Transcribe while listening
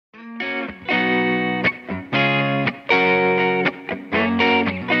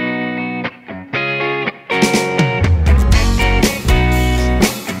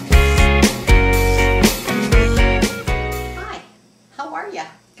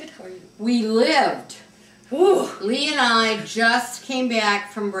Good, how are you? We lived. Whew. Lee and I just came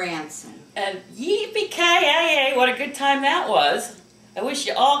back from Branson. And yippee-ki-yay, what a good time that was. I wish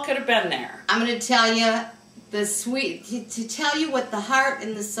you all could have been there. I'm going to tell you to tell you what the heart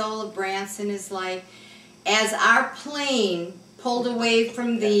and the soul of Branson is like. As our plane pulled away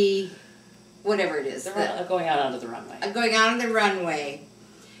from the, whatever it is. Going out onto the runway. Going out on the runway.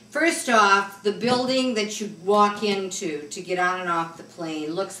 First off, the building that you walk into to get on and off the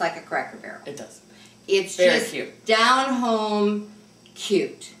plane looks like a Cracker Barrel. It does. It's very just cute. Down home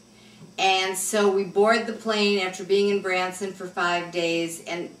cute. And so we board the plane after being in Branson for 5 days,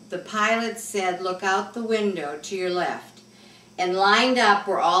 and the pilot said, look out the window to your left. And lined up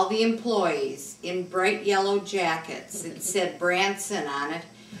were all the employees in bright yellow jackets. It said Branson on it.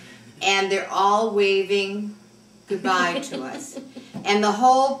 And they're all waving goodbye to us. And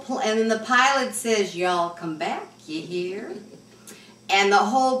and then the pilot says, y'all come back, you hear? And the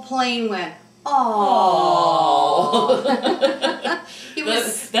whole plane went, oh.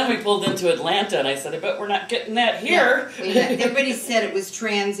 Then we pulled into Atlanta, and I said, I bet we're not getting that here. No, everybody said it was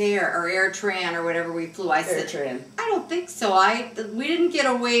Transair or AirTran or whatever we flew. I said, AirTran. I don't think so. We didn't get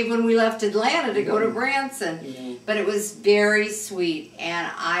a wave when we left Atlanta to go to Branson. No. But it was very sweet.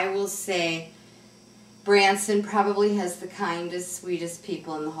 And I will say, Branson probably has the kindest, sweetest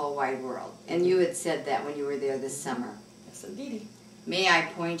people in the whole wide world. And you had said that when you were there this summer. Yes, indeed. May I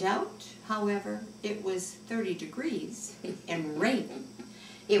point out, however, it was 30 degrees and rain.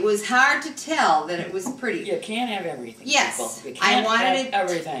 It was hard to tell that it was pretty. You can't have everything. Yes, people. You can't have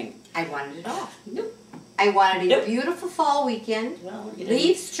everything. I wanted it all. Nope. I wanted a Nope. beautiful fall weekend. Well,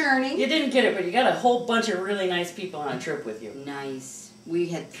 Leaves churning. You didn't get it, but you got a whole bunch of really nice people on a trip with you. Nice. We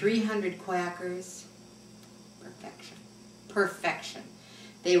had 300 quackers. Perfection. Perfection.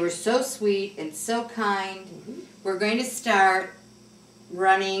 They were so sweet and so kind. We're going to start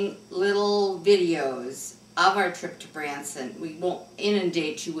running little videos of our trip to Branson. We won't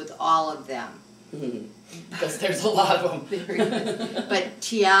inundate you with all of them. Because there's a lot of them. But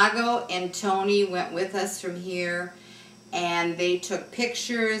Tiago and Tony went with us from here, and they took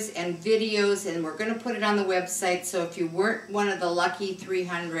pictures and videos, and we're going to put it on the website, so if you weren't one of the lucky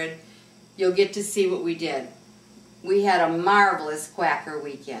 300, you'll get to see what we did. We had a marvelous quacker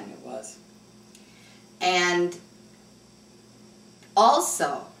weekend. It was. And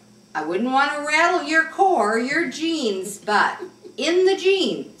also, I wouldn't want to rattle your core, your jeans, but in the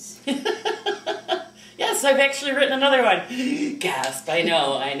jeans. Yes, I've actually written another one. Gasp, I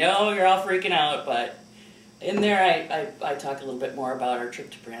know, you're all freaking out, but in there I talk a little bit more about our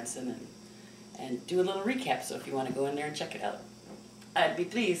trip to Branson and do a little recap, so if you want to go in there and check it out, I'd be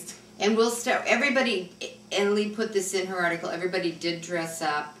pleased. And we'll start, everybody, and Lee put this in her article, everybody did dress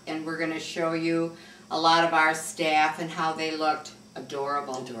up, and we're going to show you a lot of our staff and how they looked.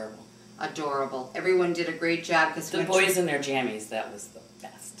 Adorable. Adorable. Adorable. Everyone did a great job. The boys in their jammies, that was the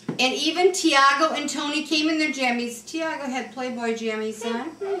best. And even Tiago and Tony came in their jammies. Tiago had Playboy jammies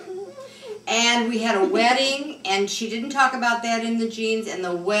on. And we had a wedding, and she didn't talk about that in the jeans, and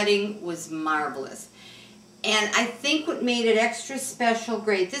the wedding was marvelous. And I think what made it extra special,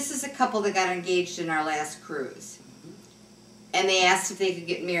 great, this is a couple that got engaged in our last cruise. And they asked if they could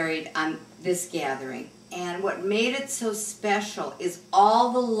get married on this gathering. And what made it so special is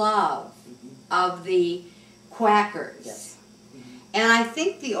all the love of the quackers. Yes. And I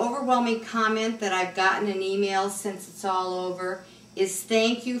think the overwhelming comment that I've gotten in emails since it's all over is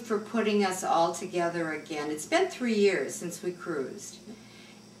thank you for putting us all together again. It's been 3 years since we cruised.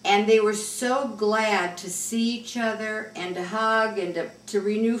 And they were so glad to see each other and to hug and to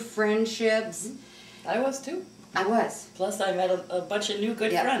renew friendships. I was too. I was. Plus, I met a bunch of new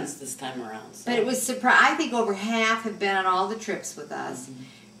good friends this time around. So. But it was surprising. I think over half have been on all the trips with us.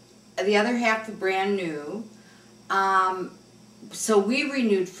 The other half are brand new. So we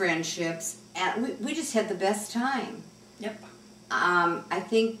renewed friendships, and we just had the best time. Yep. I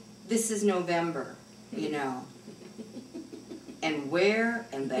think this is November, you know. And where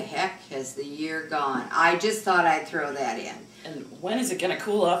in the heck has the year gone? I just thought I'd throw that in. And when is it going to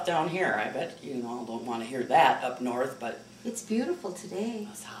cool off down here? I bet you all don't want to hear that up north, but... It's beautiful today.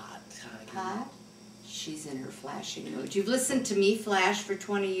 It's hot. Hot? She's in her flashing mood. You've listened to me flash for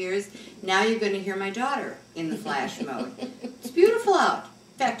 20 years. Now you're going to hear my daughter in the flash mode. It's beautiful out.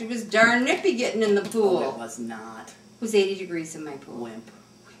 In fact, it was darn nippy getting in the pool. Oh, it was not. It was 80 degrees in my pool. Wimp.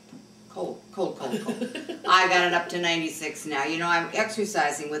 Cold, cold, cold, cold. I got it up to 96 now. You know, I'm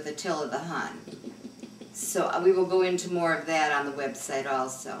exercising with Attila the Hun. So we will go into more of that on the website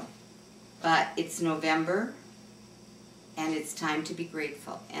also. But it's November, and it's time to be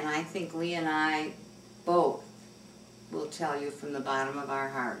grateful. And I think Lee and I both will tell you from the bottom of our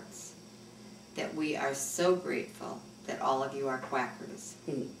hearts that we are so grateful that all of you are Quackers.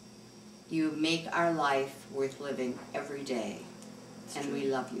 You make our life worth living every day, and we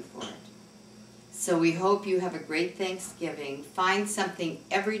love you for it. So we hope you have a great Thanksgiving. Find something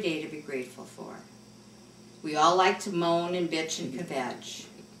every day to be grateful for. We all like to moan and bitch and kvetch,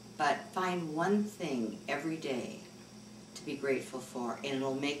 but find one thing every day to be grateful for, and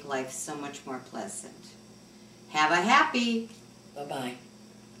it'll make life so much more pleasant. Have a happy. Bye-bye.